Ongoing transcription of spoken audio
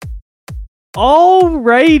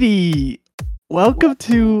Alrighty, welcome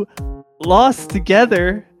to Lost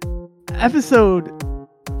Together, episode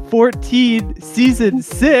 14, season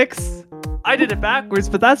 6. I did it backwards,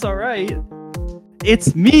 but that's alright.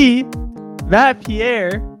 It's me, Matt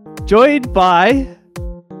Pierre, joined by...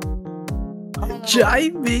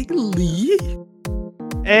 Jaiming Lee?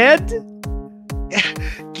 And...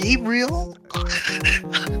 Gabriel?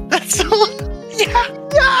 That's so...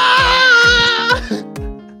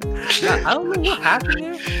 I don't know what happened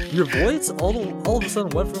there. Your voice all of a sudden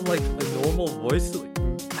went from like a normal voice to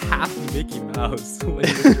like half Mickey Mouse. When you were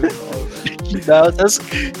doing all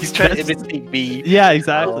that. He's trying to imitate me. Yeah,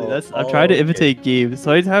 exactly. I'm trying to okay. imitate Gabe.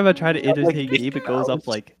 So anytime I try to imitate Mickey Gabe, it goes up Mouse.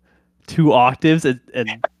 like 2 octaves and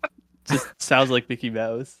just sounds like Mickey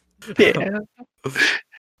Mouse. Yeah,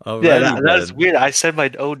 Alrighty, that was then. weird. I said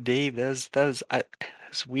my own name. That's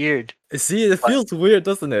weird. See, it feels weird,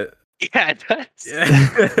 doesn't it? Yeah, it does.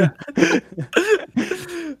 Yeah.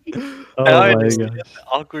 Oh Now I my understand gosh. the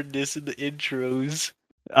awkwardness in the intros.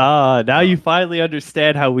 Now you finally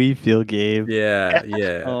understand how we feel, Gabe. yeah,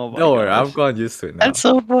 yeah. Oh my Don't worry, gosh. I've gone used to it now. That's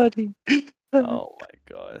so funny. Oh my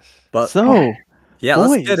gosh. But- So, yeah,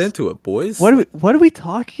 let's get boys, into it, boys. what are we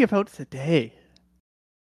talking about today?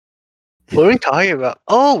 What are we talking about?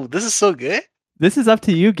 Oh, this is so good. This is up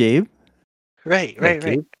to you, Gabe. Right.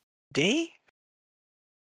 Okay.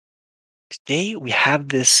 Today we have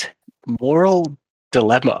this moral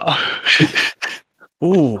dilemma.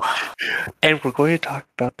 Ooh. And we're going to talk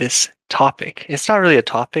about this topic. It's not really a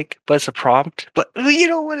topic, but it's a prompt. But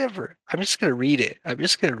whatever. I'm just gonna read it.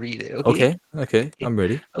 Okay. Okay, I'm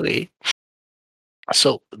ready. Okay.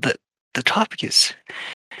 So the topic is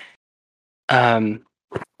a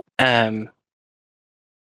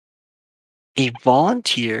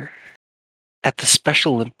volunteer at the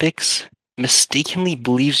Special Olympics mistakenly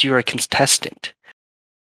believes you're a contestant.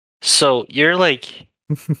 So you're like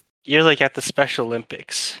at the Special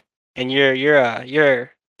Olympics, and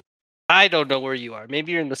you're I don't know where you are.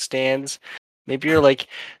 Maybe you're in the stands. Maybe you're like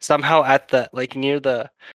somehow at the like near the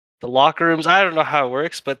locker rooms. I don't know how it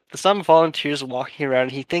works, but some volunteers walking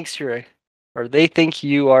around. He thinks they think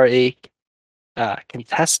you are a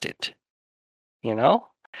contestant. You know.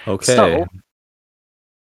 Okay.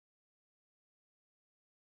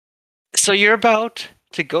 So you're about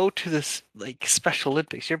to go to this like Special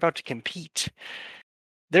Olympics. You're about to compete.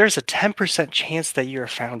 There's a 10% chance that you're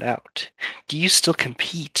found out. Do you still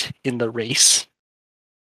compete in the race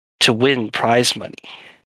to win prize money?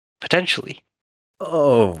 Potentially.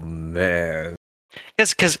 Oh man.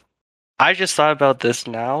 Because I just thought about this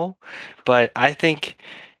now, but I think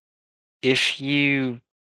if you...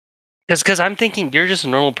 Because I'm thinking you're just a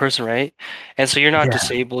normal person, right? And so you're not Yeah.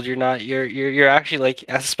 disabled. You're actually like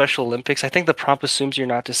at the Special Olympics. I think the prompt assumes you're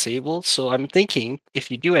not disabled. So I'm thinking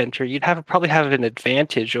if you do enter, you'd probably have an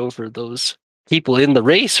advantage over those people in the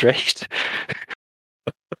race, right?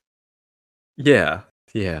 Yeah.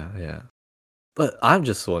 But I'm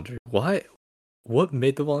just wondering what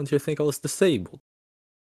made the volunteer think I was disabled?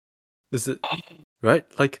 Is it right?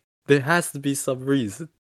 Like there has to be some reason.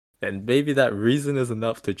 And maybe that reason is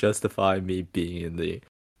enough to justify me being in the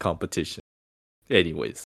competition.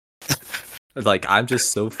 Anyways. Like I'm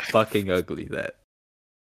just so fucking ugly that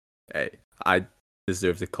hey, I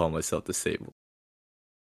deserve to call myself disabled.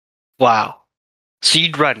 Wow. So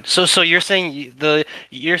you'd run. So you're saying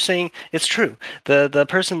you're saying it's true. The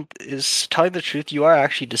person is telling the truth. You are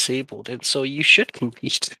actually disabled, and so you should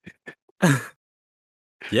compete.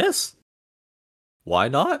 Yes. Why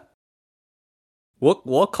not?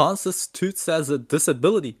 What constitutes as a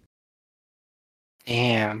disability?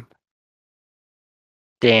 Damn.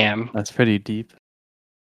 That's pretty deep.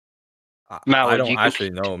 Matt, I would don't you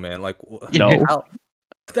actually know, man. Like No.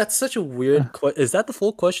 that's such a weird question. Is that the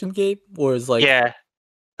full question, Gabe? Or is like yeah,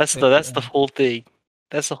 that's the whole thing.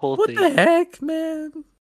 That's the whole what thing. the heck, man?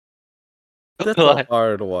 That's a What?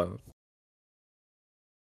 hard one.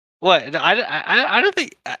 What? I don't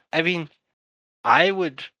think. I mean, I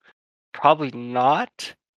would probably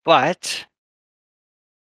not, but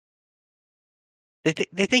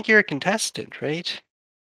they think you're a contestant, right?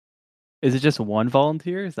 Is it just one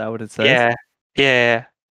volunteer? Is that what it says? Yeah.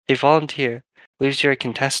 A volunteer believes you're a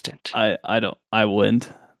contestant. I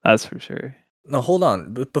wouldn't. That's for sure. No, hold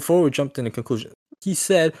on. Before we jumped into conclusion, he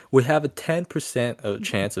said we have a 10% of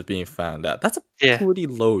chance of being found out. That's a Yeah. pretty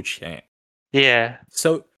low chance. Yeah.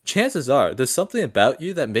 So chances are there's something about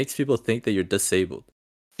you that makes people think that you're disabled.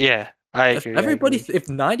 Yeah. I If agree. everybody, I agree. if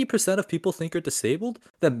 90% of people think you're disabled,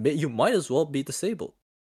 then you might as well be disabled.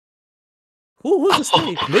 Who's to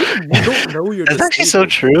say? Maybe you don't know you're That's disabled. actually so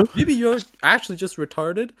true. Maybe you're actually just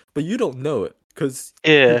retarded, but you don't know it because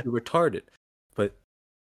Yeah. you're retarded.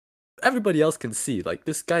 everybody else can see. Like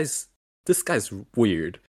this guy's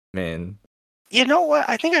weird, man. You know what?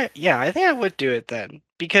 I think I would do it then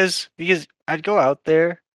because I'd go out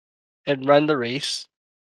there and run the race,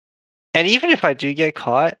 and even if I do get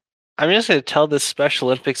caught, I'm just gonna tell this Special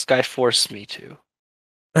Olympics guy forced me to.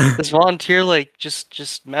 This volunteer like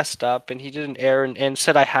just messed up, and he did an error and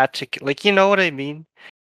said I had to. Like, you know what I mean?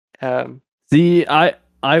 See,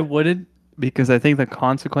 I wouldn't, because I think the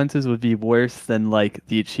consequences would be worse than like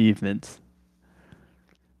the achievements.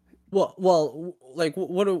 Well, like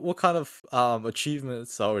what kind of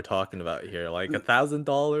achievements are we talking about here? Like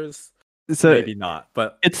 $1,000? So Maybe not,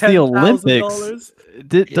 but it's the Olympics.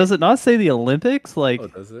 $10,000? Does it not say the Olympics? Like, Oh,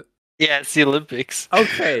 does it? Yeah, it's the Olympics.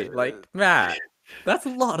 Okay, like Matt, that's a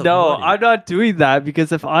lot of no, money. I'm not doing that,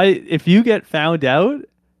 because if you get found out,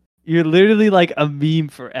 you're literally like a meme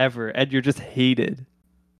forever, and you're just hated.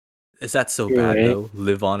 Is that so You're bad right. though?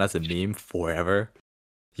 Live on as a meme forever?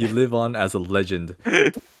 You live on as a legend.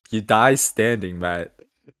 You die standing, Matt.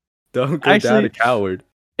 Don't go down Actually, a coward.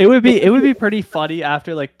 It would be pretty funny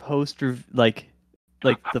after like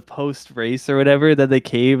like the post race or whatever. Then they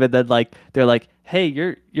came and then like they're like, "Hey,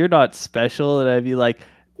 you're not special," and I'd be like,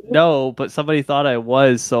 "No, but somebody thought I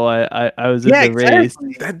was, so I was in the race."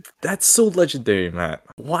 That's so legendary, Matt.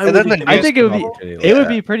 Why And would then you the I think it would give be an opportunity it like would that?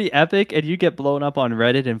 be pretty epic, and you get blown up on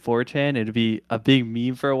Reddit and 4chan. It'd be a big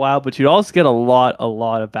meme for a while, but you'd also get a lot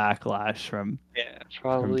of backlash from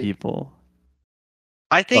Probably. people.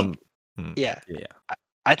 I think yeah.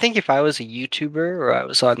 I think if I was a YouTuber or I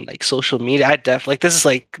was on like social media, I'd definitely, like, this is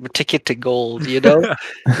like the ticket to gold, you know?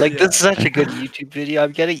 Like, this is such a good YouTube video.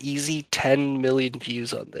 I'm getting easy 10 million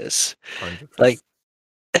views on this. 100%. Like,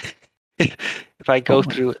 if I go Oh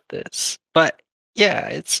my- through with this. But yeah,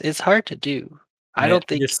 it's hard to do. I Man, don't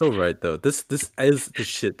think you're so right though. This is the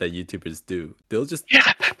shit that YouTubers do. They'll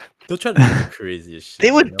try to do the craziest shit. they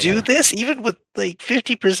you would know? do this even with like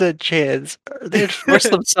 50% chance. They'd force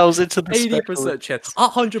themselves into the 80% chance,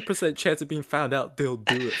 100% chance of being found out. They'll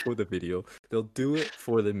do it for the video. They'll do it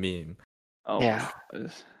for the meme. Oh Yeah. my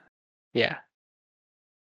gosh. Yeah.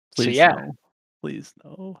 Please, So yeah. no. Please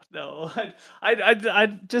no.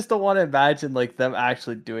 I just don't want to imagine like them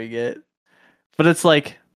actually doing it. But it's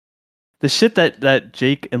like the shit that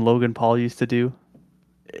Jake and Logan Paul used to do.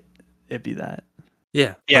 It'd be that.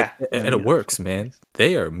 Yeah, Yeah. and it works, man.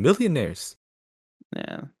 They are millionaires.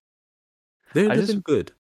 Yeah. They're I living just-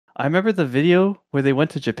 good. I remember the video where they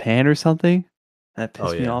went to Japan or something. That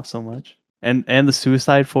pissed me yeah. off so much. And the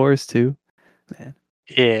Suicide Forest too. Man.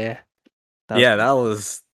 Yeah. That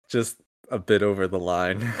was just a bit over the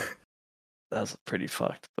line. That was pretty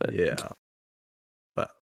fucked. But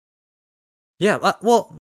But yeah,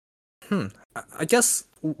 well, I guess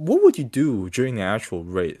what would you do during the actual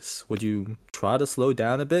race? Would you try to slow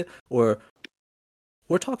down a bit, or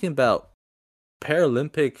we're talking about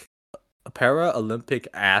Paralympic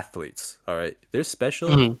athletes? All right, they're special,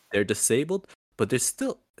 Mhm. they're disabled, but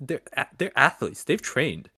they're athletes. They've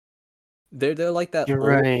trained. They're like that You're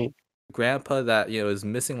old right. grandpa that is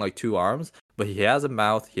missing like 2 arms, but he has a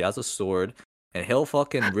mouth, he has a sword, and he'll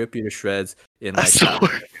fucking rip you to shreds in A like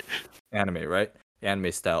sword. anime, right?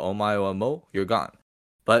 Anime style. Oh my Omo, you're gone.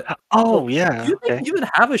 But Oh yeah. you Okay. think you would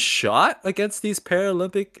have a shot against these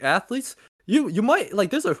Paralympic athletes? You might, like,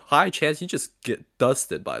 there's a high chance you just get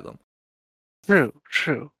dusted by them.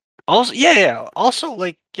 True. Also, yeah. Also,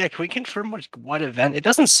 like, yeah. Can we confirm what event? It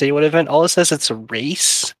doesn't say what event. All it says it's a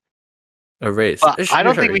race. A race. But I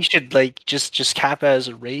don't think we should like just cap it as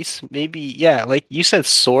a race. Maybe, yeah. Like you said,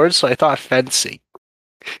 swords. So I thought fencing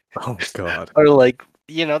Oh god. or like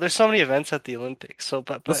there's so many events at the Olympics. So,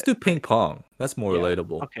 but Let's do ping pong. That's more Yeah.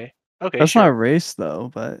 relatable. okay. that's Sure. not a race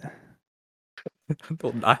though, but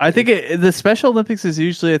Well, I think the Special Olympics is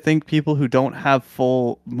usually, I think, people who don't have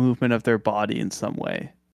full movement of their body in some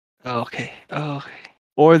way, Okay.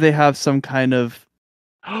 or they have some kind of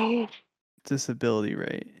Oh. disability,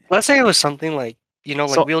 right? Let's say it was something like like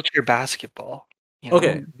So- wheelchair basketball. you know?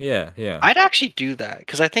 Okay. Yeah. I'd actually do that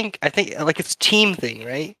because I think like it's a team thing,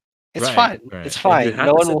 right? It's Right, fine. right. It's And fine. you have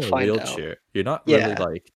No to one sit will in a find out. wheelchair. You're not really Yeah.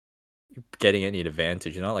 like getting any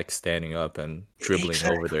advantage. You're not like standing up and dribbling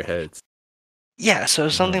over their heads. Yeah, so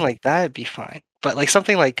something Mhm. like that would be fine. But like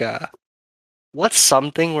something like what's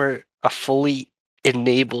something where a fully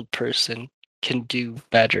enabled person can do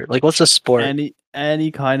better? Like what's a sport?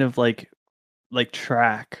 Any kind of like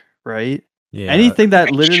track, right? Yeah. Anything that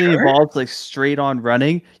Are you literally sure? involves like straight on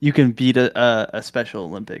running, you can beat a Special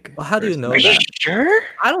Olympic. Well, how do you person. know Are you that? sure?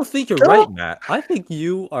 I don't think you're No. right, Matt. I think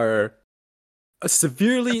you are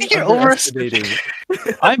severely think you're underestimating.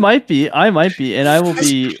 I might be, and I will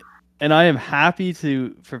be, and I am happy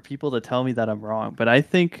for people to tell me that I'm wrong. But I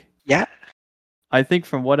think Yeah. I think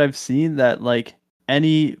from what I've seen that like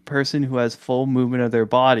any person who has full movement of their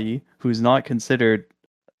body who's not considered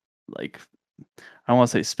like I don't want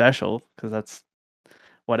to say special because that's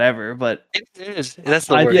whatever, but It is. That's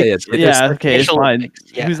the I word. Yeah, think yeah. There's okay, it's Special fine.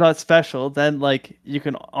 Olympics, yeah. Who's not special, then like you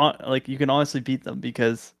can honestly beat them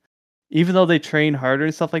because even though they train harder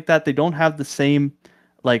and stuff like that, they don't have the same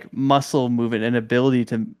like muscle movement and ability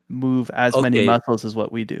to move as many Okay. muscles as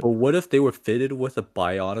what we do. But what if they were fitted with a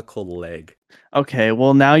bionicle leg? Okay,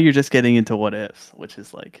 well now you're just getting into what ifs, which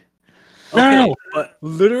is like No, Okay, no. but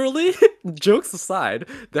literally, jokes aside,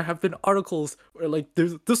 there have been articles where like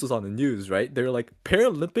this was on the news, right? They're like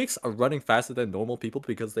Paralympics are running faster than normal people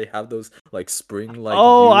because they have those like spring like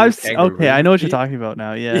okay, I know what you're talking about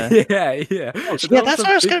now. Yeah. Yeah, yeah. Oh, That yeah, was that's a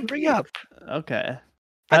what I was big gonna bring up. Okay.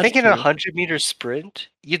 I That's think in a true. 100-meter sprint,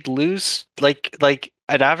 you'd lose like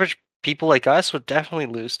an average people like us would definitely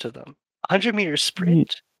lose to them. 100-meter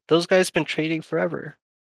sprint, those guys been training forever.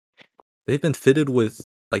 They've been fitted with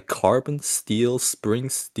like carbon steel, spring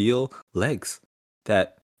steel legs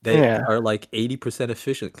that they Yeah. are like 80%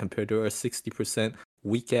 efficient compared to our 60%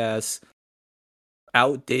 weak ass,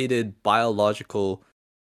 outdated biological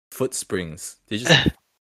foot springs. They just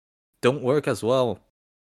don't work as well.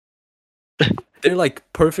 They're like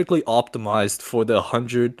perfectly optimized for the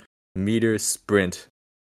 100-meter sprint.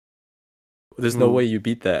 There's no Hmm. way you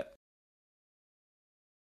beat that.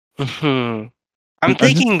 I'm just-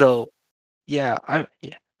 thinking though,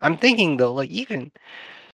 I'm thinking though, like even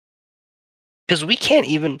because we can't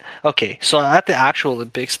even. Okay, so at the actual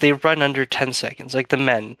Olympics, they run under 10 seconds, like the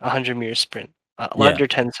men 100-meter sprint, Yeah. under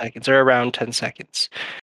 10 seconds or around 10 seconds.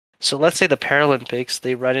 So let's say the Paralympics,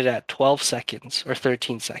 they run it at 12 seconds or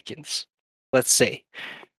 13 seconds. Let's say,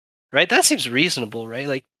 right? That seems reasonable, right?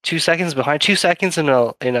 Like 2 seconds behind, 2 seconds in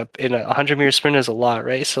a 100-meter sprint is a lot,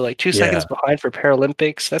 right? So like 2 seconds Yeah. behind for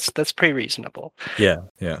Paralympics, that's pretty reasonable. Yeah,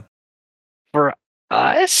 yeah. For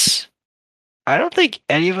us, I don't think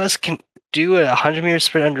any of us can do a 100-meter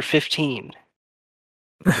sprint under 15.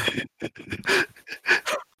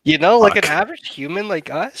 You know, like an Fuck. average human like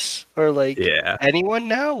us, or like Yeah. anyone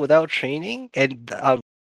now without training, and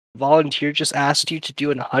volunteer just asked you to do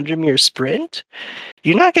an 100-meter sprint,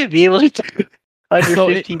 you're not going to be able to do under So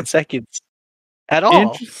 15 seconds at all.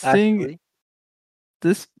 Interesting. Actually,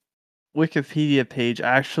 This Wikipedia page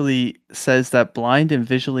actually says that blind and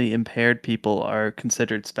visually impaired people are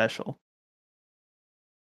considered special.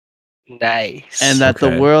 nice. And that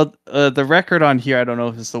Okay. the record on here, I don't know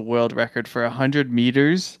if it's the world record for 100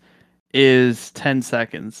 meters is 10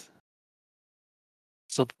 seconds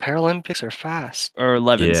So the Paralympics are fast. or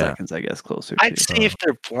 11 Yeah. seconds, I guess, closer I'd to. say if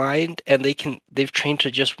they're blind and they've trained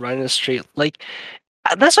to just run in a straight, like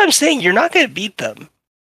that's what I'm saying. You're not going to beat them.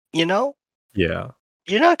 You know, Yeah.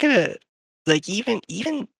 you're not going to like even.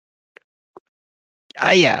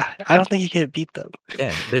 Yeah, I don't think you can beat them.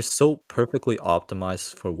 Yeah, they're so perfectly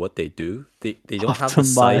optimized for what they do. They don't have the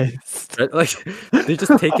sight. Optimized. Right? Like they're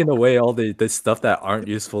just taking away all the stuff that aren't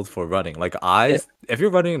useful for running. Like eyes, if you're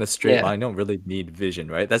running in a straight Yeah. line, you don't really need vision,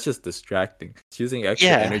 right? That's just distracting. It's using extra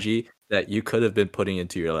Yeah. energy that you could have been putting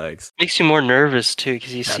into your legs. Makes you more nervous too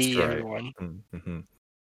because you That's see right. everyone. Mm-hmm.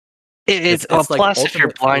 It's It's like plus if you're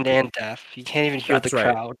ultimate blind focus. and deaf, you can't even hear That's the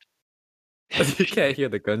right. crowd. You can't hear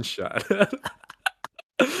the gunshot.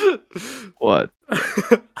 What?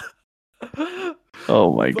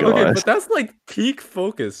 Oh my But okay, gosh. but that's like peak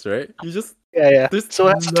focus, right? You just Yeah. there's So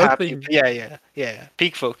it has to tap you. nothing. Yeah.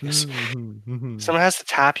 Peak focus. Mhm. Someone has to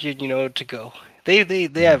tap you, to go. They have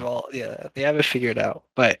they have it figured out.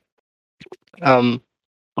 But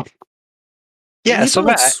yeah, Even so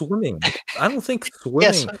like Matt, swimming. I don't think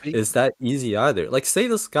swimming swimming. is that easy either. Like say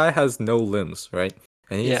this guy has no limbs, right?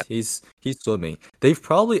 And Yeah. he's swimming. They've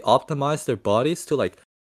probably optimized their bodies to like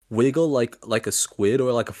wiggle like a squid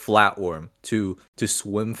or like a flatworm to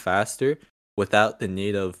swim faster without the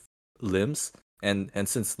need of limbs. And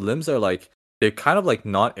since limbs are like they're kind of like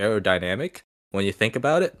not aerodynamic when you think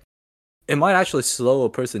about it, it might actually slow a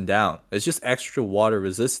person down. It's just extra water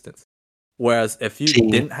resistance. Whereas if you See.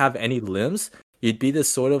 didn't have any limbs, you'd be this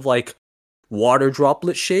sort of like water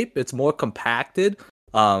droplet shape. It's more compacted.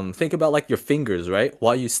 Think about like your fingers, right?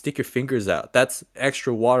 While you stick your fingers out, that's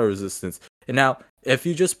extra water resistance. And now, if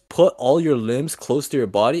you just put all your limbs close to your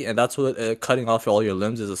body, and that's what cutting off all your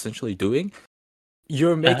limbs is essentially doing,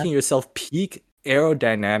 you're making yourself peak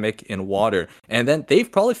aerodynamic in water. And then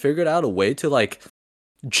they've probably figured out a way to like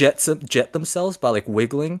jet themselves by like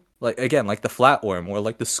wiggling, like again, like the flatworm or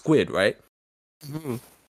like the squid, right? Mhm.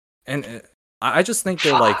 And I just think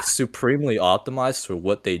they're like supremely optimized for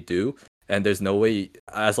what they do, and there's no way,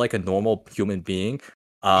 as like a normal human being,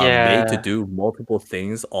 made to Yeah. do multiple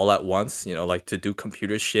things all at once, like to do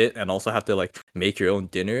computer shit and also have to like make your own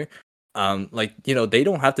dinner. Like, they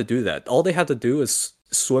don't have to do that. All they have to do is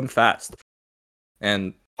swim fast.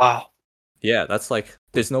 And Wow. yeah, that's like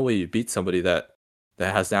there's no way you beat somebody that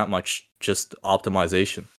has that much just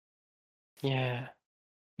optimization. Yeah.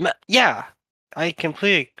 Yeah, I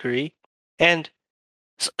completely agree. And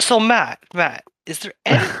so Matt, is there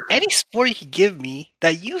any sport you could give me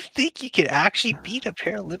that you think you could actually beat a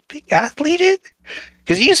Paralympic athlete in?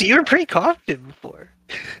 Because you were pretty confident before.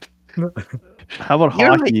 How about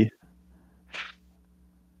You're like- hockey?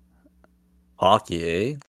 Hockey,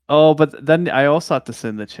 eh? Oh, but then I also have to sit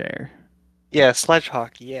in the chair. Yeah, sledge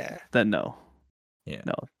hockey. Yeah. Then no. Yeah.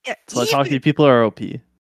 No. Yeah. Sledge even- hockey people are OP.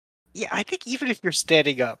 Yeah, I think even if you're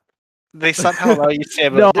standing up, they somehow allow you to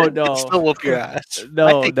stand No, up. They no. still whoop your ass. I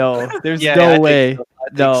No, think no. so. There's Yeah, I no think way. so. I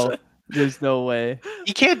think No. so. There's no way.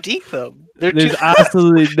 You can't deke them. They're There's too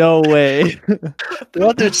absolutely no way. They're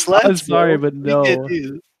on their sleds. I'm sorry, bro. but What are you gonna no.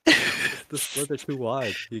 do? The sleds are too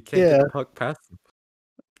wide. You can't Yeah. get the puck past them.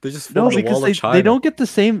 They just No, form the because wall of they China. don't get the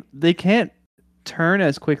same. They can't turn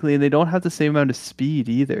as quickly, and they don't have the same amount of speed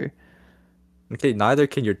either. Okay, neither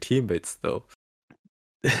can your teammates though.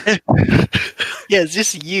 Yeah, it's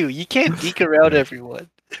just you. You can't deke around everyone.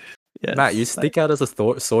 Yes. Matt, you stick out as a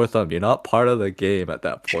sore thumb. You're not part of the game at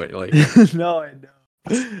that point. Like, No, I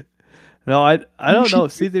know. No, I don't know.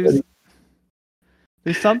 See, there's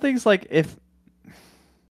some things like if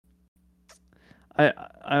I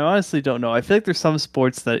honestly don't know. I feel like there's some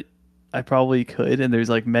sports that I probably could, and there's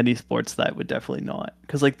like many sports that I would definitely not,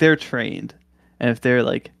 because like they're trained, and if they're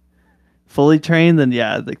like fully trained, then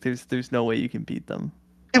yeah, like there's no way you can beat them.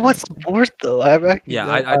 Hey, what sport though? yeah,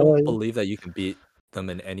 I don't believe that you can beat them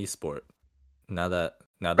in any sport. Now that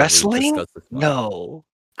we Wrestling? discussed this much. No.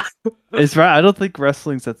 It's right. I don't think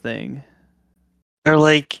wrestling's a thing. Or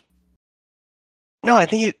like no, I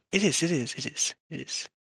think it is.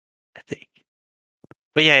 I think.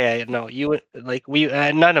 But yeah, no. You would like we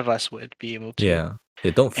none of us would be able to. Yeah,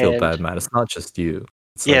 don't feel And- bad, Matt. It's not just you.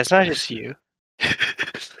 Yeah, like- it's not just you.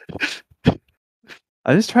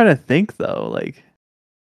 I'm just trying to think though, like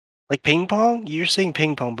Like ping pong? You were saying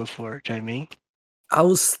ping pong before, Jamie. I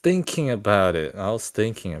was thinking about it,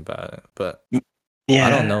 but Yeah. I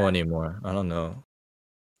don't know anymore. I don't know.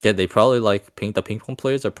 Yeah, they probably like the ping pong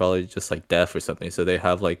players are probably just like deaf or something, so they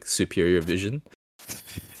have like superior vision.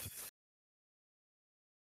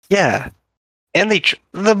 Yeah. And the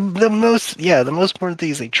most important thing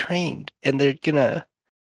is they trained, and they're gonna.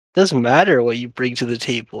 Doesn't matter what you bring to the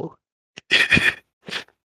table.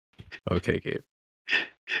 Okay, Gabe.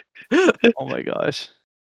 oh my gosh.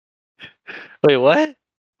 Wait, what?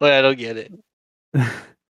 Wait, I don't get it.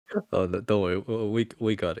 Oh, no, don't worry.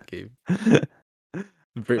 We got it, Gabe.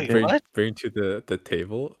 Wait, what? Bring to the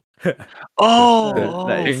table. Oh, the oh,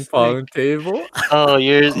 ping pong table. oh,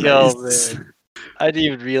 yours, yo, Nice. man. I didn't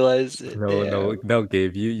even realize it. No,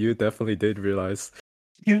 Gabe. You definitely did realize.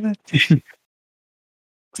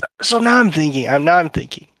 So now I'm thinking. There's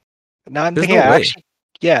thinking. no way. Actually,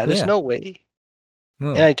 yeah, there's Yeah. no way,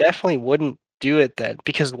 No. and I definitely wouldn't do it then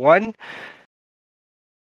because one,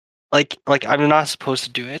 like I'm not supposed to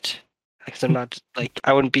do it because I'm not like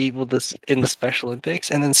I wouldn't be able to in the Special Olympics,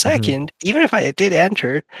 and then second, even if I did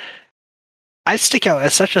enter, I'd stick out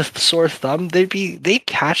as such a sore thumb. They'd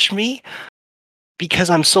catch me because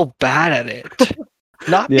I'm so bad at it,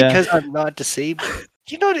 not Yeah. because I'm not disabled.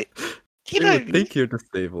 You know what? They would think you're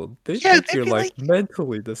disabled. They Yeah, think they'd you're be like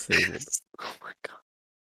mentally disabled. Oh my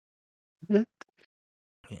god.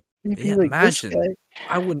 You'd be Yeah, like, this imagine. guy-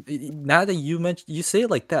 I would now that you say it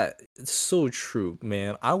like that, it's so true,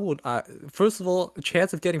 man. First of all, a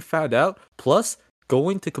chance of getting found out, plus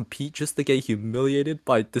going to compete just to get humiliated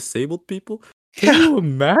by disabled people. Can you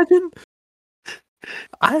imagine?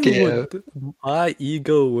 Yeah. My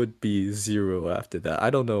ego would be zero after that. I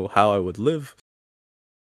don't know how I would live.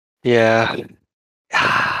 Yeah.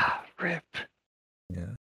 Ah, rip. Yeah.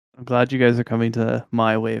 I'm glad you guys are coming to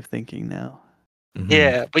my way of thinking now. Mhm.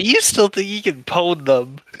 Yeah, but you still think you can pwn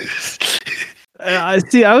them. I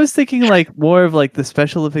see. I was thinking like more of like the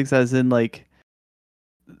Special Olympics, as in like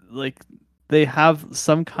they have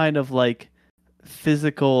some kind of like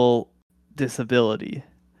physical disability,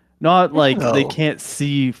 not like they No. can't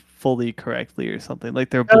see fully correctly or something. Like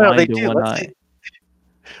they're No, blind they in do. one Let's eye. say,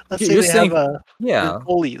 let's You're say they saying- have Yeah. they're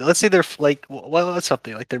fully. Let's say they're like what's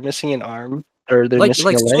something like they're missing an arm or they're Like missing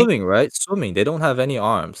a leg. swimming, right? Swimming, they don't have any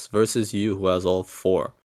arms versus you who has all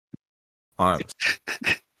 4 arms.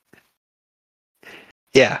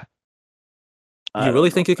 Yeah. I You don't really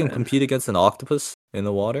know, think you can man. compete against an octopus in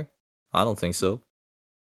the water? I don't think so.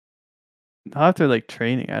 After like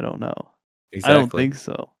training, I don't know. Exactly. I don't think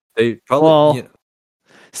so. They probably. Well, You know,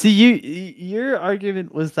 see, your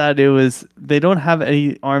argument was that they don't have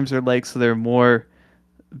any arms or legs, so they're more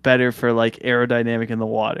better for like aerodynamic in the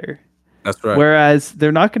water. that's right. Whereas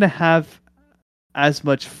they're not going to have as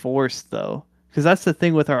much force though, because that's the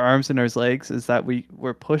thing with our arms and our legs is that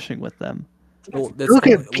we're pushing with them. Well, Look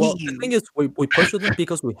at the you. thing is, we push with them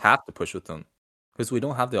because we have to push with them, because we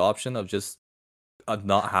don't have the option of just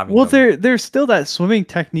not having Well, them. there's still that swimming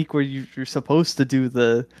technique where you're supposed to do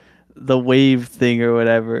the wave thing or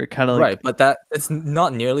whatever, kind of Right, like. but it's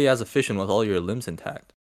not nearly as efficient with all your limbs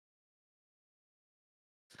intact.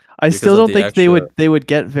 I because still of don't the think extra. they would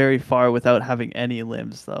get very far without having any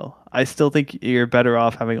limbs though. I still think you're better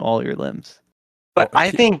off having all your limbs. But Oh,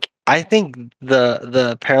 I think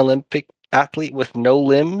the Paralympic athlete with no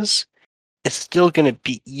limbs is still gonna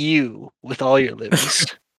beat you with all your limbs.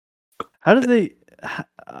 How do they?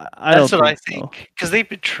 I That's don't what I think so. think because they've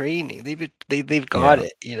been training. They've got Yeah.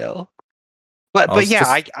 it, you know. I But was yeah,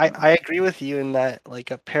 just- I agree with you in that like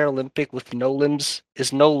a Paralympic with no limbs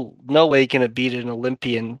is no way gonna beat an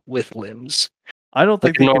Olympian with limbs. I don't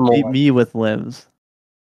think Like a they could normal beat one. me with limbs.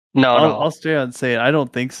 No, I'll straight out say it. I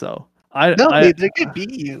don't think so. they could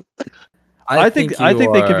beat you. I think you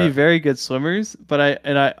they could be are- very good swimmers, but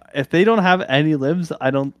if they don't have any limbs,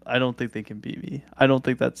 I don't think they can beat me. I don't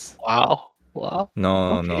think that's. Wow.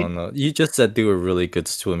 No, Okay. no. You just said they were really good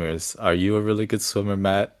swimmers. Are you a really good swimmer,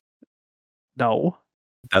 Matt? No.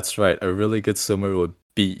 That's right. A really good swimmer would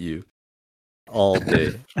beat you all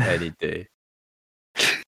day, any day.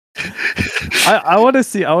 I want to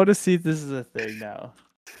see. I want to see if this is a thing now.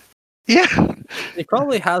 Yeah. They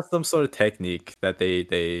probably have some sort of technique that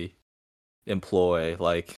they employ,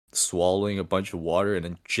 like swallowing a bunch of water and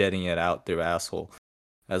then jetting it out their asshole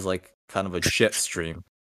as like kind of a jet stream.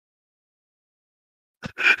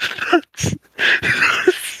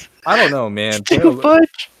 I don't know, man. Too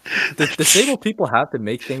much. The disabled people have to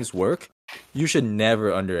make things work. You should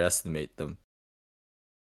never underestimate them.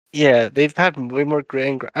 Yeah, they've had way more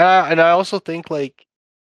and I also think like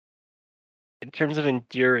in terms of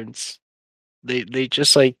endurance, they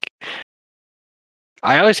just like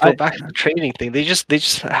I always go back to the training thing. They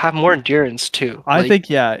just have more endurance too. I Like, think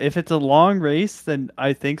yeah. If it's a long race, then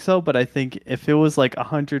I think so. But I think if it was like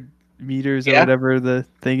 100 meters or Yeah. whatever the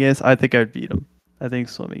thing is, I think I'd beat them. I think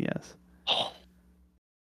swimming, yes.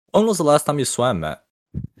 When was the last time you swam, Matt?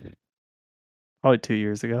 Probably 2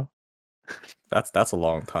 years ago. That's a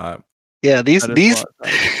long time. yeah, these That is these a lot of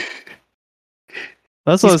time.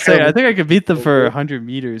 That's what I was These saying. I think I Paralympic could beat them for people- 100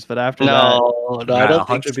 meters, but after that, no, I Matt, don't think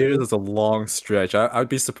 100 so. meters is a long stretch. I'd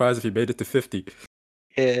be surprised if you made it to 50.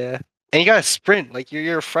 Yeah, and you gotta sprint. Like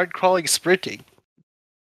you're front crawling, sprinting.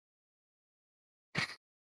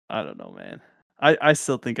 I don't know, man. I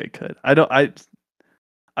still think I could. I don't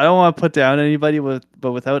want to put down anybody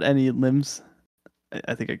but without any limbs,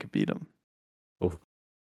 I think I could beat them.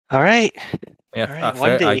 All right. Yeah, All right, fair.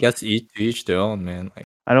 one I day. guess each to each their own, man. Like,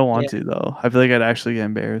 I don't want to though. I feel like I'd actually get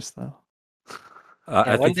embarrassed though.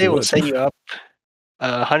 I One think day you we'll would. set you up.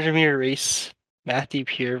 100-meter race. Matthew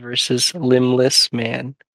Pierre versus limbless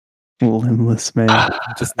man. Limbless man.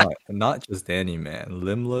 Just not just any man.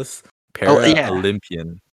 Limbless, Oh, yeah.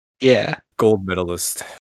 Olympian, Yeah. gold medalist,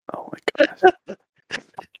 Oh my gosh.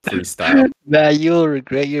 freestyle. Matt, you'll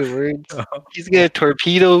regret your words. He's gonna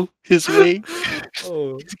torpedo his way.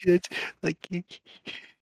 Oh, He's gonna like.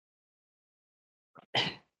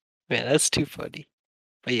 Man, that's too funny.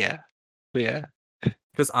 But yeah.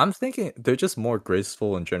 because I'm thinking they're just more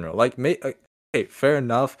graceful in general. Like, hey, fair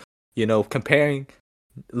enough. You know, comparing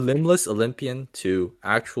limbless Olympian to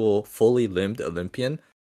actual fully limbed Olympian.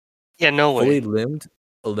 Yeah, no way. Fully limbed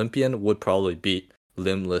Olympian would probably beat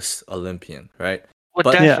limbless Olympian, right? Would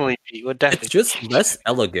but- definitely be. Would definitely. It's just less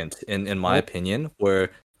elegant in my opinion,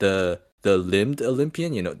 where the limbed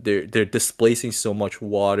Olympian, you know, they're displacing so much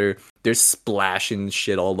water, they're splashing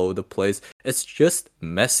shit all over the place. It's just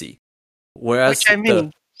messy. Whereas Which I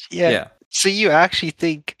mean, yeah. So you actually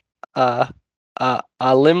think a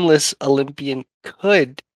limbless Olympian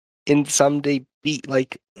could in someday beat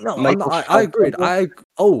like no, Michael I agreed.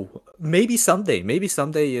 Phelps? Maybe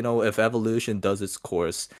someday, you know, if evolution does its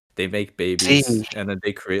course, they make babies Dude. and then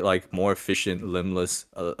they create like more efficient limbless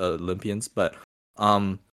Olympians. But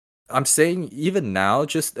I'm saying even now,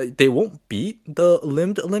 just they won't beat the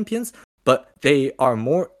limbed Olympians, but they are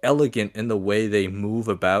more elegant in the way they move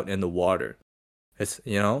about in the water. It's,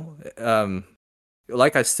 you know,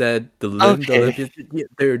 like I said, the limbed Olympians,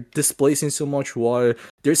 they're displacing so much water,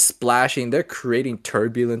 they're splashing, they're creating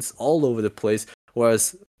turbulence all over the place,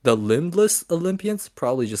 whereas the limbless Olympians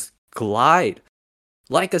probably just glide.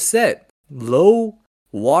 Like I said, low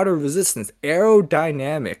water resistance,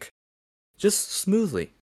 aerodynamic, just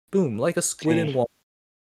smoothly, boom, like a squid in water.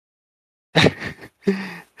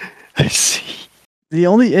 I see. The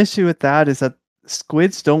only issue with that is that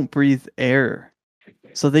squids don't breathe air,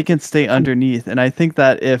 so they can stay underneath. And I think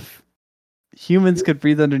that if humans could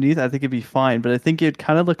breathe underneath, I think it'd be fine. But I think it'd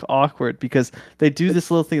kind of look awkward because they do this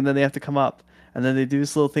little thing and then they have to come up, and then they do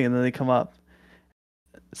this little thing and then they come up.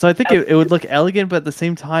 So I think it would look elegant, but at the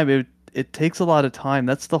same time, it takes a lot of time.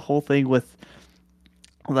 That's the whole thing with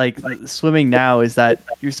like swimming now, is that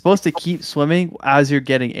you're supposed to keep swimming as you're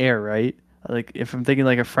getting air, right? Like if I'm thinking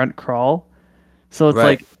like a front crawl. So it's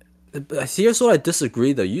Right. like Here's what I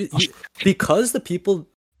disagree though. You because the people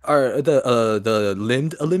are the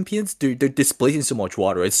limbed Olympians, they're displacing so much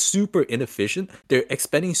water. It's super inefficient. They're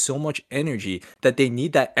expending so much energy that they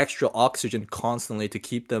need that extra oxygen constantly to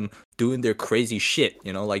keep them doing their crazy shit.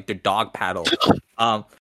 You know, like their dog paddle.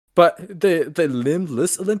 But the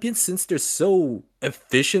limbless Olympians, since they're so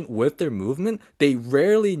efficient with their movement, they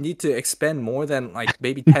rarely need to expend more than like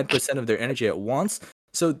maybe 10% of their energy at once.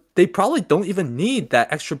 So they probably don't even need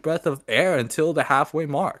that extra breath of air until the halfway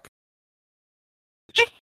mark.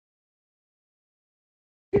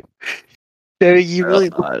 You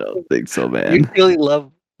really, I don't think so, you man. really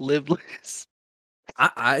love Libless.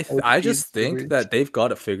 I just think Olympians. that they've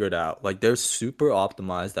got it figured out. Like they're super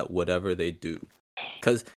optimized at whatever they do.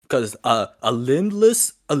 Cause a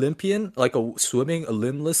limbless Olympian, like a swimming a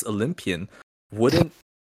limbless Olympian, wouldn't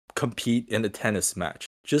compete in a tennis match.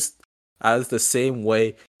 Just as the same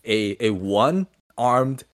way a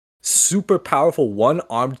one-armed, super powerful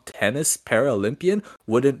one-armed tennis Paralympian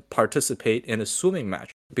wouldn't participate in a swimming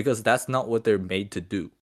match because that's not what they're made to do.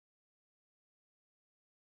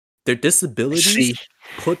 Their disabilities See,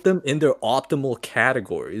 put them in their optimal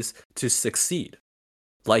categories to succeed,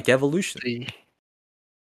 like evolution.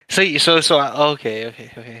 see. So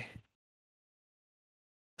okay.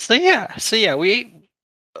 So yeah, we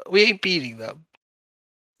ain't beating them.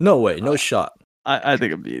 No way, no shot. I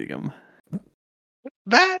think I'm beating him.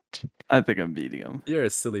 Matt, I think I'm beating him. You're a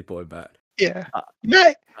silly boy, Matt. yeah,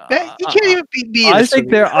 Matt, you can't even beat me. In I a think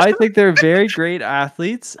swimming match. I think they're very great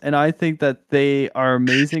athletes, and I think that they are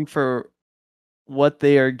amazing for what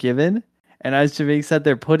they are given. And as Javik said,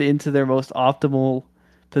 they're put into their most optimal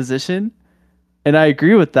position, and I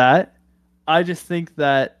agree with that. I just think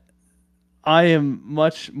that I am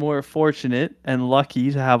much more fortunate and lucky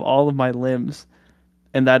to have all of my limbs,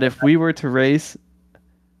 and that if we were to race,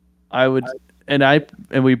 I would,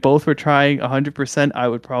 and we both were trying 100%, I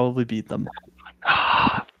would probably beat them.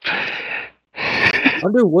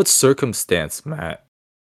 Under what circumstance, Matt?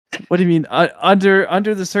 What do you mean?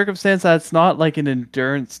 Under the circumstance that's not like an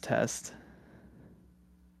endurance test.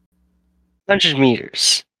 100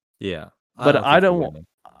 meters. Yeah. But I think you're don't. winning.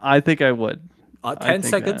 I think I would. 10 think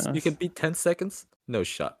seconds? that- You can beat 10 seconds? No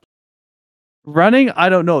shot. Running, I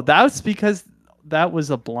don't know. That's because that was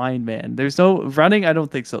a blind man. There's no running. I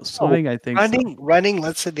don't think so. Swimming, I think so. Running.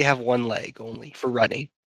 Let's say they have one leg only for running.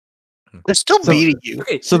 They're still So- beating you.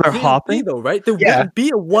 Okay, So they're here's the hopping? thing though, right? There Yeah. wouldn't be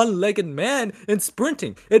a one-legged man in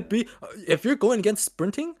sprinting. It'd be if you're going against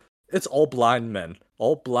sprinting, it's all blind men,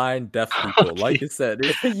 all blind deaf people. Like you said,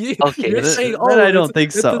 Okay, you're then- saying, then I don't it's- think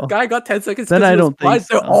it's so. The guy got 10 seconds. Then 'cause I he was don't think blind.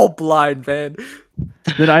 They're so. all blind, man.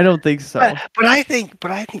 Then I don't think so. But I think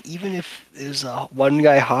even if there's one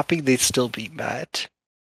guy hopping, they'd still beat Matt.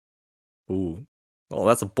 Ooh, well,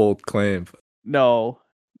 that's a bold claim. No.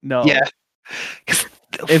 Yeah. 'Cause-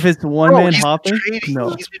 If it's one Bro, man he's been hopping, training- no,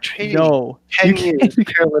 He's been training no. 10 You years can't be-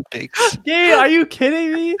 Paralympics. Yeah, are you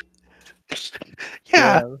kidding me?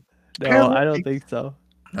 Yeah. No, I don't think so.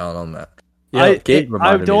 No, Matt. I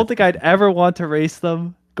reminded me don't of- think I'd ever want to race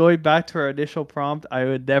them. Going back to our initial prompt, I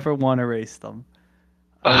would never want to race them.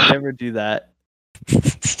 I would never do that.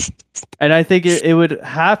 And I think it would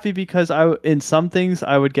have to be because in some things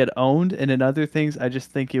I would get owned, and in other things I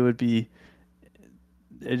just think it would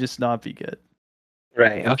just not be good.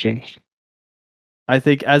 Right. Okay. I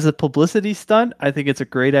think as a publicity stunt, I think it's a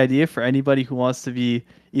great idea for anybody who wants to be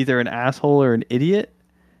either an asshole or an idiot,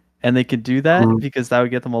 and they could do that because that would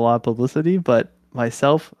get them a lot of publicity. But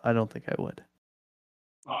myself, I don't think I would.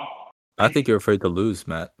 I think you're afraid to lose,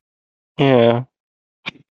 Matt. Yeah.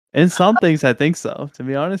 In some things, I think so. To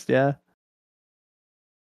be honest, yeah.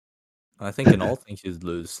 I think in all things you'd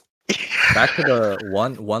lose. Back to the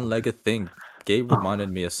one-legged thing. Gabe reminded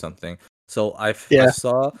me of something. So I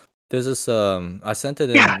saw there's this I sent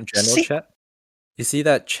it in general chat. You see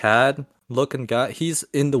that Chad looking guy? He's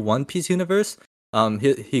in the One Piece universe.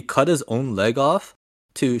 He cut his own leg off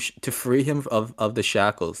to free him of the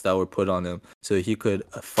shackles that were put on him, so he could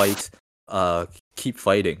fight, keep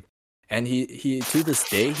fighting. And he to this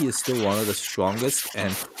day he is still one of the strongest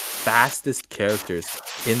and fastest characters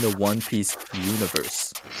in the One Piece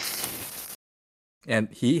universe. And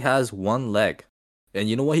he has one leg. And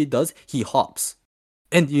you know what he does? He hops.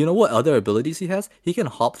 And you know what other abilities he has? He can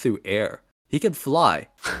hop through air. He can fly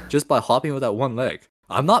just by hopping with that one leg.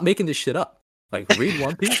 I'm not making this shit up. Like, read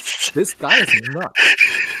One Piece. This guy is nuts.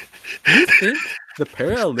 You think the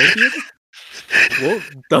Paralympians will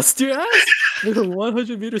dust your ass with a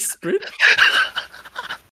 100-meter sprint?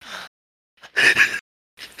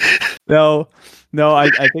 No, I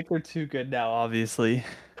think they're too good now. Obviously,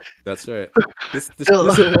 That's right. This is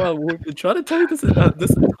what we've been trying to tell you this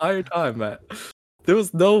entire time, Matt. There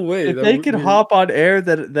was no way if that they can hop on air,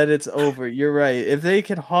 that it's over. You're right. If they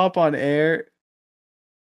can hop on air,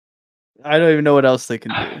 I don't even know what else they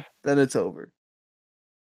can do. Then it's over.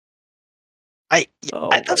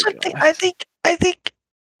 That's what I think.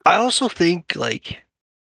 I also think like,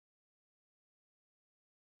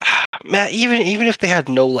 Matt, even if they had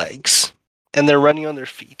no legs and they're running on their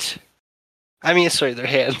feet, I mean, sorry, their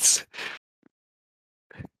hands,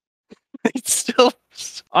 it's still.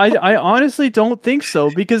 I honestly don't think so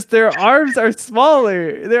because their arms are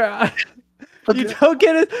smaller. You don't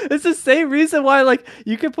get it. It's the same reason why, like,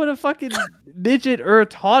 you can put a fucking midget or a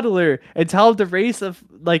toddler and tell them to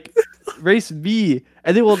race me,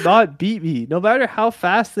 and they will not beat me, no matter how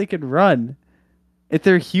fast they can run. If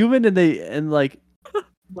they're human and they're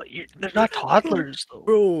not toddlers though.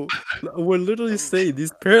 Bro, we're literally saying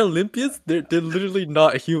these Paralympians, they're literally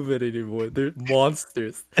not human anymore. They're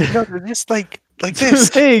monsters. No, they're just like this.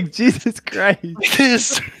 Big, Jesus Christ. Like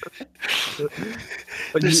this.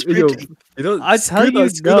 But They're I'm telling you,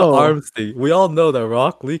 screw the arms thing. We all know that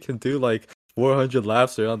Rock Lee can do like 400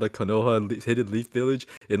 laps around the Konoha Hidden Leaf Village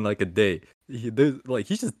in like a day. He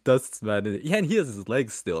just does this, man. And he has his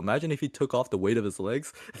legs still. Imagine if he took off the weight of his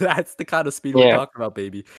legs. That's the kind of speed we're talking about,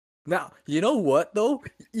 baby. Now, you know what though?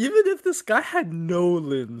 Even if this guy had no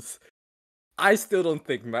limbs, I still don't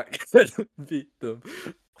think Matt can beat them.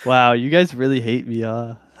 Wow, you guys really hate me,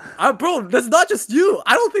 Bro, that's not just you.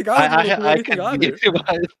 I don't think I would do anything either.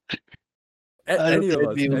 Any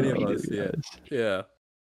of us, yeah.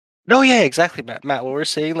 No, yeah, exactly, Matt. What we're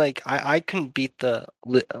saying, like, I couldn't beat the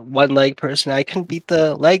one-leg person. I couldn't beat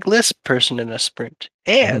the legless person in a sprint,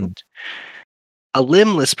 and a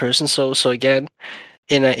limbless person. So again,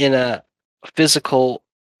 in a physical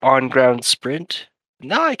on-ground sprint,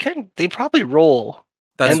 no, I couldn't. They probably roll,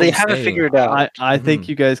 and they haven't figured out. I think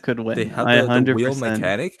you guys could win. They have the wheel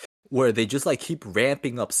mechanic where they just like keep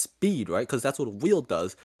ramping up speed, right? Because that's what a wheel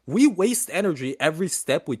does. We waste energy every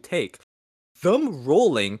step we take. Them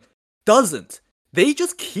rolling doesn't. They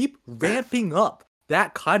just keep ramping up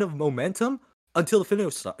that kind of momentum until the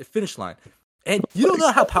finish line. And you don't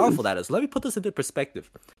know how powerful that is. Let me put this into perspective.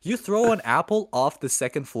 You throw an apple off the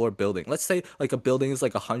second floor building. Let's say like a building is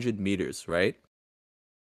like 100 meters, right?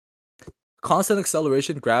 Constant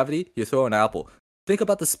acceleration, gravity, you throw an apple. Think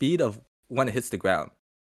about the speed of when it hits the ground.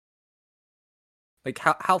 Like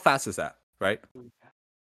how fast is that, right?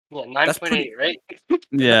 Yeah, 9.8, right?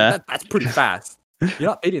 Yeah. That's pretty fast. You're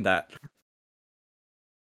not beating that.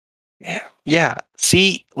 Yeah.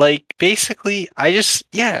 See, like, basically, I just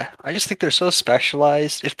think they're so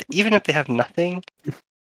specialized. Even if they have nothing,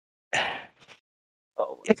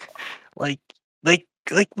 like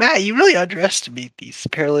Matt, you really underestimate these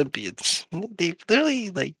Paralympians. They've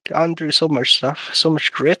literally like gone through so much stuff, so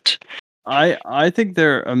much grit. I think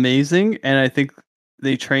they're amazing, and I think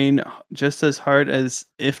they train just as hard as,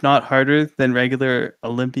 if not harder, than regular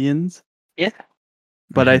Olympians. Yeah.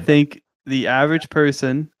 But I think the average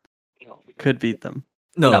person could beat them.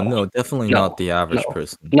 No, definitely not the average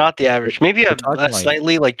person. Not the average. Maybe a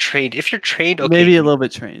slightly like trained. If you're trained, okay. Maybe a little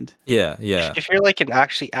bit trained. Yeah. If you're like an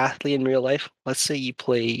actually athlete in real life, let's say you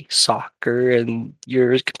play soccer and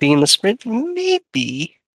you're competing in the sprint,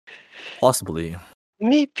 maybe. Possibly.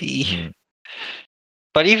 Maybe. Mm-hmm.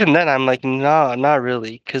 But even then, I'm like, no, not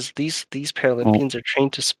really, because these Paralympians are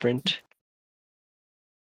trained to sprint.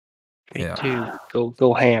 To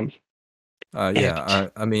go ham.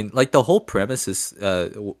 I mean, like the whole premise is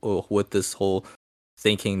with this whole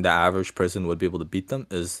thinking the average person would be able to beat them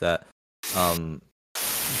is that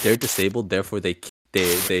they're disabled, therefore they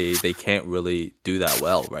can't really do that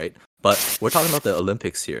well, right? But we're talking about the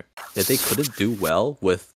Olympics here. If they couldn't do well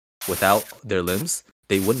without their limbs,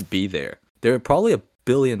 they wouldn't be there. There are probably a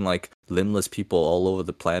billion like limbless people all over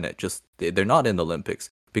the planet. Just they're not in the Olympics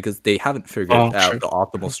because they haven't figured out the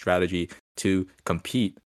optimal strategy to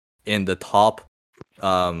compete in the top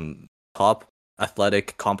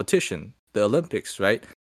athletic competition, the Olympics, right?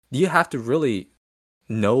 You have to really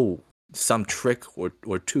know some trick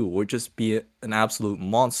or two, or just be an absolute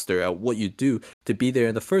monster at what you do to be there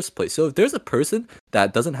in the first place. So if there's a person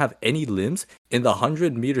that doesn't have any limbs in the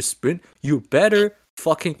 100-meter sprint, you better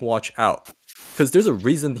fucking watch out, because there's a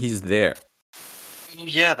reason he's there.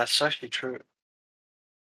 Yeah, that's actually true.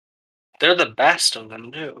 They're the best of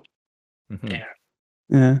them too. Mhm. Yeah.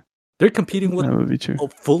 Yeah, They're competing with that would be true.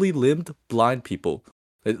 fully limbed blind people.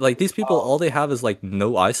 Like these people, all they have is like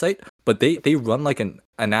no eyesight, but they run like an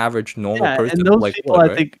average normal Yeah, person. and those Like people what, I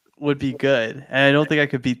right? think would be good, and I don't think I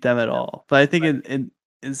could beat them at all. But I think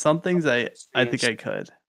in some things I think I could.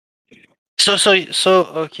 So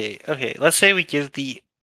okay. Let's say we give the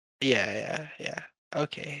yeah.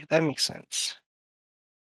 Okay, that makes sense.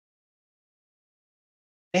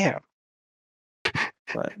 Damn.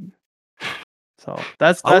 But so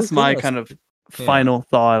that's I was my gonna kind of yeah. final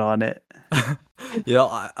thought on it. You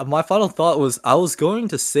know, my final thought was I was going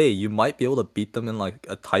to say you might be able to beat them in like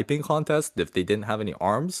a typing contest if they didn't have any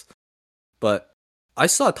arms, but I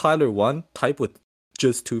saw Tyler 1 type with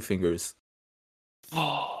just 2 fingers.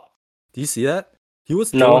 Oh, Do you see that? He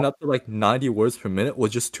was No. throwing up to like 90 words per minute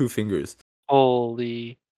with just 2 fingers.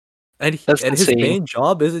 holy. And That's his insane. main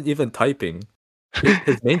job isn't even typing.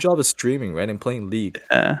 His main job is streaming, right, and playing League.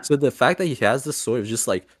 Yeah, So the fact that he has this sort of just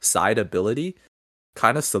like side ability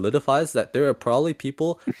kind of solidifies that there are probably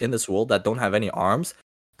people in this world that don't have any arms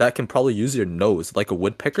that can probably use your nose like a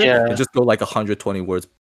woodpecker Yeah. and just go like 120 words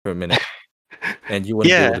per minute. And you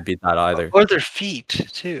wouldn't be able Yeah. to beat that either. Or their feet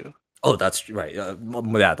too. Oh, that's right. Yeah,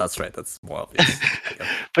 that's right. That's more obvious.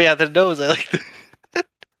 But yeah, the nose, I like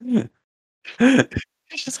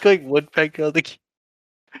just going woodpecker on the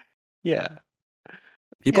Yeah.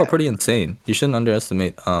 People are Yeah. pretty insane. You shouldn't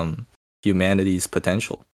underestimate humanity's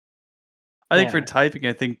potential. I think for Yeah. typing,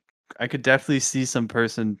 I think I could definitely see some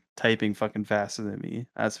person typing fucking faster than me.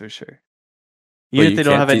 That's for sure. But Even you if they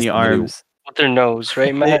don't can't have see any somebody- arms. With their nose,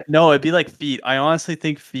 right, Matt? No, it'd be like feet. I honestly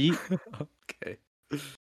think feet. Okay.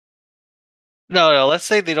 No, let's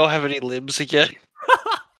say they don't have any limbs again.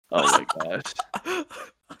 Oh my gosh.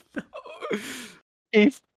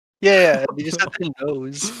 Yeah, they just have their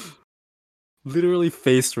nose. Literally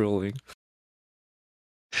face rolling.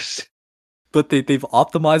 But they've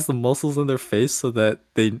optimized the muscles in their face so that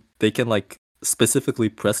they can like specifically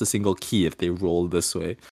press a single key if they roll this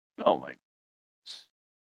way. Oh my.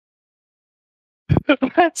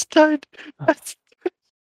 That's done. That's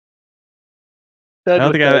I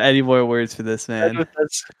don't think I have any more words for this, man.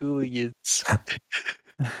 That's hooligans.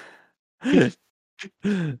 You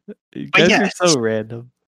guys yes. are so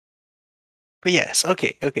random. But yes,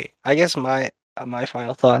 okay. I guess my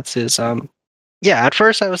final thoughts is yeah. At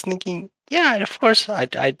first I was thinking, yeah, of course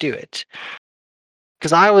I'd do it,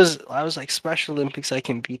 because I was like Special Olympics, I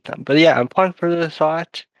can beat them. But yeah, upon further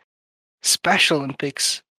thought, Special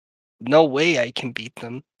Olympics, no way I can beat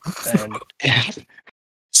them, and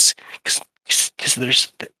because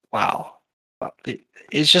there's wow,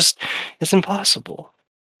 it's impossible.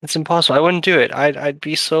 It's impossible. I wouldn't do it. I'd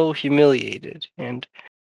be so humiliated, and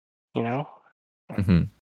you know. Mhm.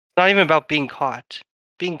 Not even about being caught.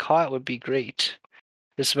 Being caught would be great.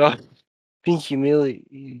 It's about being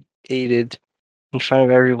humiliated in front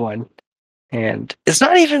of everyone. And it's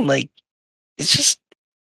not even like, it's just,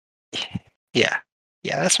 yeah.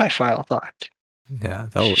 Yeah, that's my final thought. Yeah,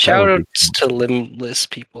 that would Shout be outs to limbless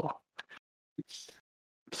people.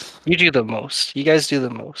 You do the most. You guys do the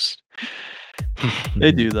most.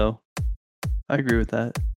 They do though. I agree with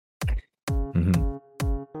that. Mhm.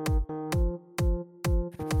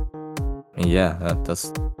 Yeah,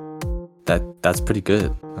 that's pretty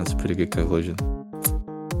good. That's a pretty good conclusion.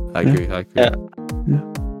 I agree. Yeah.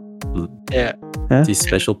 Yeah. These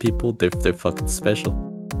special people, they're fucking special.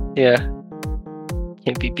 Yeah.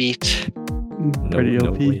 Can't be beat. Pretty No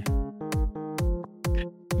OP. way.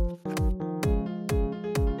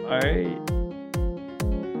 Alright.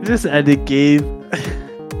 Just end it, Gabe.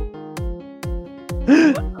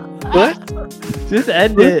 What? Just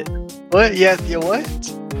end it. What? Yeah, what?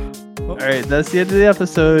 Alright, that's the end of the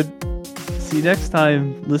episode. See you next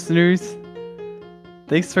time, listeners.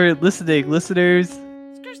 Thanks for listening, listeners.